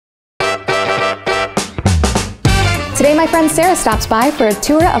Today my friend Sarah stops by for a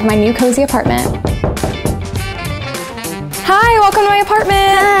tour of my new cozy apartment. Hi, welcome to my apartment.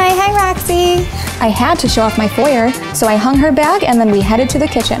 Hi Roxy. I had to show off my foyer, so I hung her bag and then we headed to the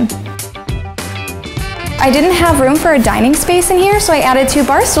kitchen. I didn't have room for a dining space in here, so I added 2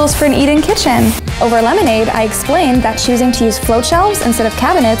 bar stools for an eat-in kitchen. Over lemonade, I explained that choosing to use float shelves instead of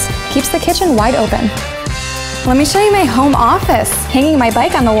cabinets keeps the kitchen wide open. Let me show you my home office. Hanging my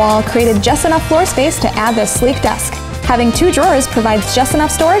bike on the wall created just enough floor space to add this sleek desk. Having 2 drawers provides just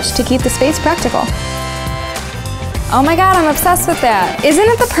enough storage to keep the space practical. Oh my god, I'm obsessed with that. Isn't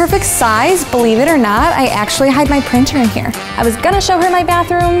it the perfect size? Believe it or not, I actually hide my printer in here. I was gonna show her my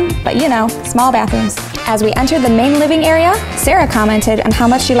bathroom, but you know, small bathrooms. As we entered the main living area, Sarah commented on how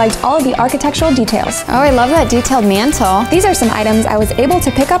much she liked all of the architectural details. Oh, I love that detailed mantle. These are some items I was able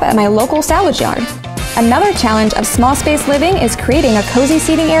to pick up at my local salvage yard. Another challenge of small space living is creating a cozy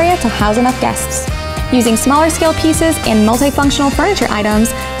seating area to house enough guests. Using smaller scale pieces and multifunctional furniture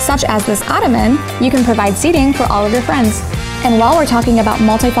items, such as this ottoman, you can provide seating for all of your friends. And while we're talking about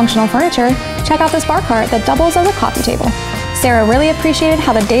multifunctional furniture, check out this bar cart that doubles as a coffee table. Sarah really appreciated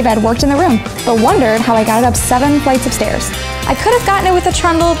how the daybed worked in the room, but wondered how I got it up 7 flights of stairs. I could have gotten it with a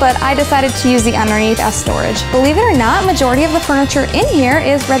trundle, but I decided to use the underneath as storage. Believe it or not, majority of the furniture in here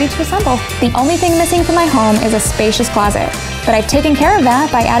is ready to assemble. The only thing missing from my home is a spacious closet, but I've taken care of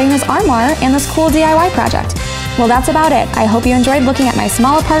that by adding this armoire and this cool DIY project. Well, that's about it. I hope you enjoyed looking at my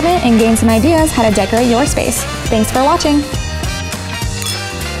small apartment and gained some ideas how to decorate your space. Thanks for watching.